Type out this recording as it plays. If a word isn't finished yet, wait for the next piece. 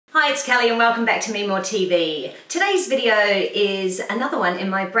Hi, it's Kelly and welcome back to MeMore TV. Today's video is another one in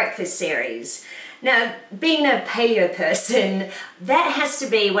my breakfast series. Now, being a paleo person, that has to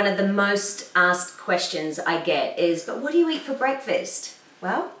be one of the most asked questions I get is, but what do you eat for breakfast?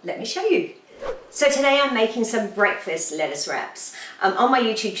 Well, let me show you. So today I'm making some breakfast lettuce wraps. On my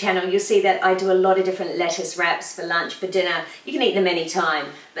YouTube channel you'll see that I do a lot of different lettuce wraps for lunch, for dinner. You can eat them anytime,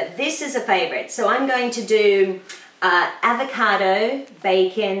 but this is a favorite. So I'm going to do avocado,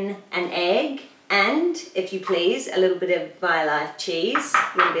 bacon and egg, and, if you please, a little bit of Violife cheese.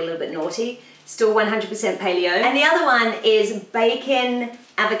 I'm going to be a little bit naughty. Still 100% paleo. And the other one is bacon,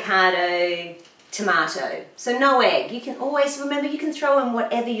 avocado, tomato. So no egg. You can always, remember, you can throw in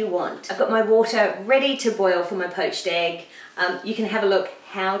whatever you want. I've got my water ready to boil for my poached egg. You can have a look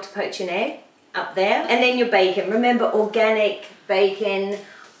how to poach an egg up there. And then your bacon. Remember, organic bacon.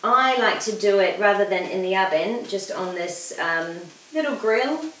 I like to do it rather than in the oven, just on this little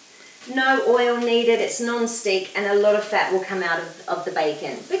grill. No oil needed, it's non-stick, and a lot of fat will come out of the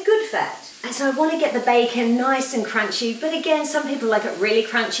bacon, but good fat. And so I want to get the bacon nice and crunchy, but again, some people like it really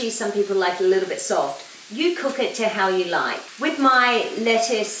crunchy, some people like it a little bit soft. You cook it to how you like. With my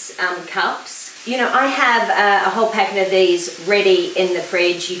lettuce cups, you know, I have a whole packet of these ready in the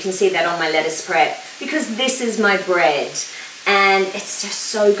fridge. You can see that on my lettuce prep, because this is my bread. And it's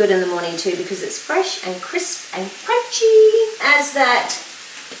just so good in the morning too, because it's fresh and crisp and crunchy. As that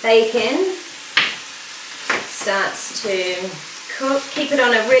bacon starts to cook, keep it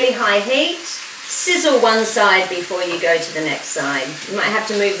on a really high heat. Sizzle one side before you go to the next side. You might have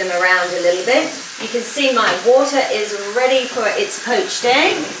to move them around a little bit. You can see my water is ready for its poached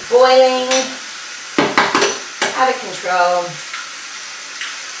egg. Boiling, out of control.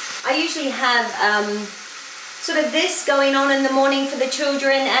 I usually have sort of this going on in the morning for the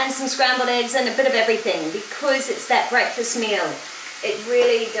children, and some scrambled eggs and a bit of everything, because it's that breakfast meal. It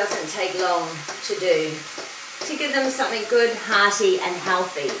really doesn't take long to do, to give them something good, hearty and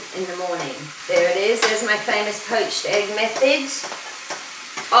healthy in the morning. There it is, there's my famous poached egg method.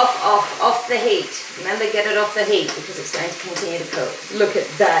 Off the heat. Remember, get it off the heat because it's going to continue to cook. Look at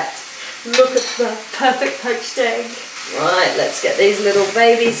that. Look at the perfect poached egg. Right, let's get these little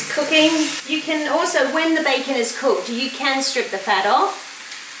babies cooking. You can also, when the bacon is cooked, you can strip the fat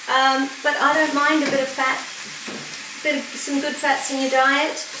off. But I don't mind a bit of fat, some good fats in your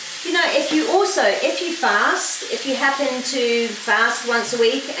diet. You know, if you fast, if you happen to fast once a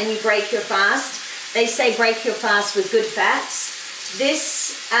week and you break your fast, they say break your fast with good fats.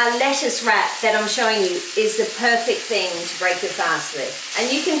 This lettuce wrap that I'm showing you is the perfect thing to break your fast with.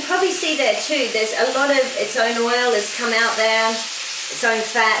 And you can probably see there too, there's a lot of its own oil has come out there, its own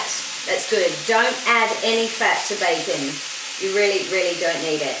fat. That's good. Don't add any fat to bacon. You really, really don't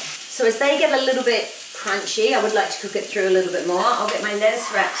need it. So as they get a little bit crunchy, I would like to cook it through a little bit more. I'll get my lettuce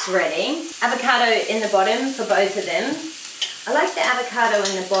wraps ready. Avocado in the bottom for both of them. I like the avocado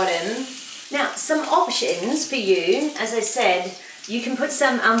in the bottom. Now, some options for you, as I said, you can put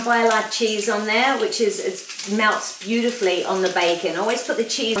some Violife cheese on there, which it melts beautifully on the bacon. Always put the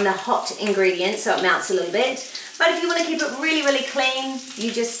cheese on the hot ingredient so it melts a little bit. But if you want to keep it really, really clean,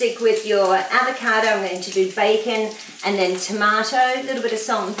 you just stick with your avocado. I'm going to do bacon and then tomato, a little bit of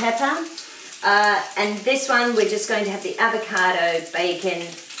salt and pepper. And this one, we're just going to have the avocado, bacon,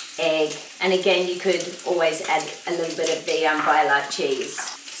 egg. And again, you could always add a little bit of the Violife cheese.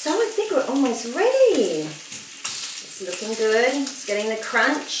 So I think we're almost ready. Looking good. It's getting the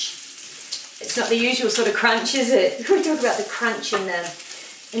crunch. It's not the usual sort of crunch, is it? We talk about the crunch in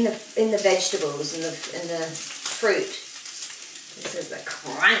the vegetables and the fruit. This is the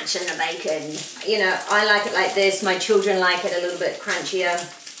crunch in the bacon. You know, I like it like this. My children like it a little bit crunchier.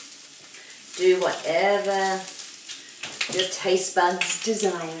 Do whatever your taste buds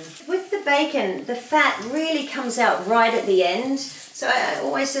desire. With the bacon, the fat really comes out right at the end. So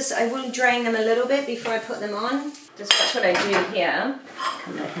I will drain them a little bit before I put them on. That's what I do here.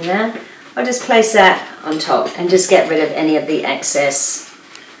 Come back in there. I'll just place that on top and just get rid of any of the excess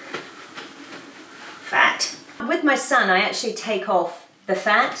fat. With my son, I actually take off the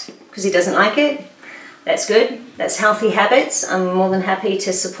fat because he doesn't like it. That's good. That's healthy habits. I'm more than happy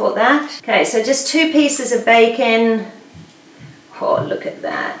to support that. Okay, so just 2 pieces of bacon. Oh, look at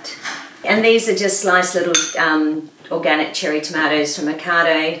that. And these are just sliced little organic cherry tomatoes from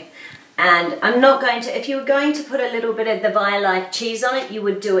Avocado. And I'm not going to, if you were going to put a little bit of the Violife cheese on it, you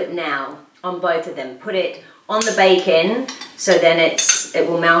would do it now on both of them. Put it on the bacon, so then it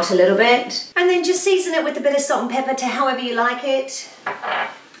will melt a little bit. And then just season it with a bit of salt and pepper to however you like it.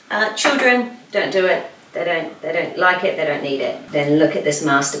 Children, don't do it. They don't like it, they don't need it. Then look at this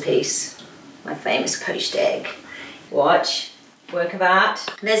masterpiece. My famous poached egg. Watch. Work of art.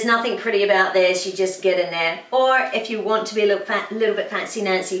 There's nothing pretty about this, you just get in there. Or if you want to be a little bit fancy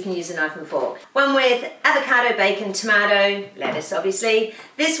Nancy, you can use a knife and fork. One with avocado, bacon, tomato, lettuce obviously.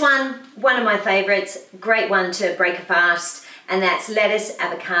 This one of my favorites, great one to break a fast, and that's lettuce,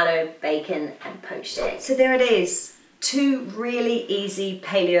 avocado, bacon, and poached egg. So there it is. 2 really easy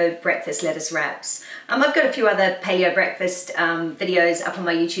paleo breakfast lettuce wraps. I've got a few other paleo breakfast videos up on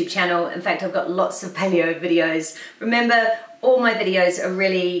my YouTube channel. In fact, I've got lots of paleo videos. Remember, all my videos are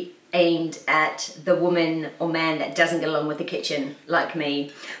really aimed at the woman or man that doesn't get along with the kitchen, like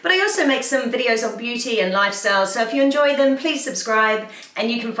me. But I also make some videos on beauty and lifestyle, so if you enjoy them, please subscribe, and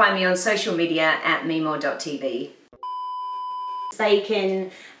you can find me on social media at memore.tv.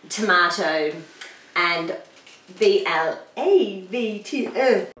 Bacon, tomato, and BLAVTO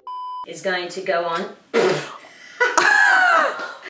is going to go on